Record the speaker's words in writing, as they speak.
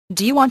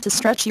Do you want to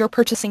stretch your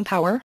purchasing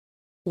power?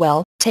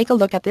 Well, take a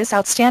look at this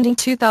outstanding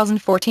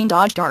 2014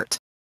 Dodge Dart.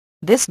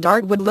 This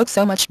Dart would look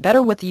so much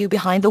better with you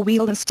behind the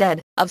wheel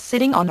instead of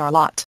sitting on our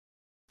lot.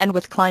 And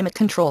with climate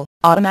control,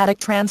 automatic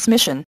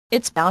transmission,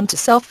 it's bound to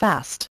sell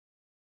fast.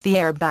 The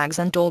airbags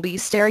and Dolby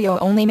stereo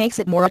only makes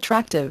it more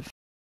attractive.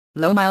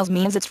 Low miles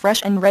means it's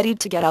fresh and ready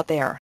to get out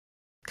there.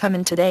 Come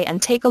in today and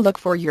take a look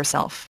for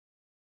yourself.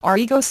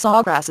 Arrigo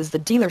Sawgrass is the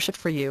dealership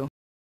for you.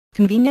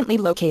 Conveniently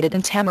located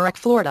in Tamarack,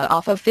 Florida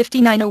off of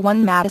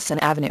 5901 Madison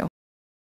Avenue.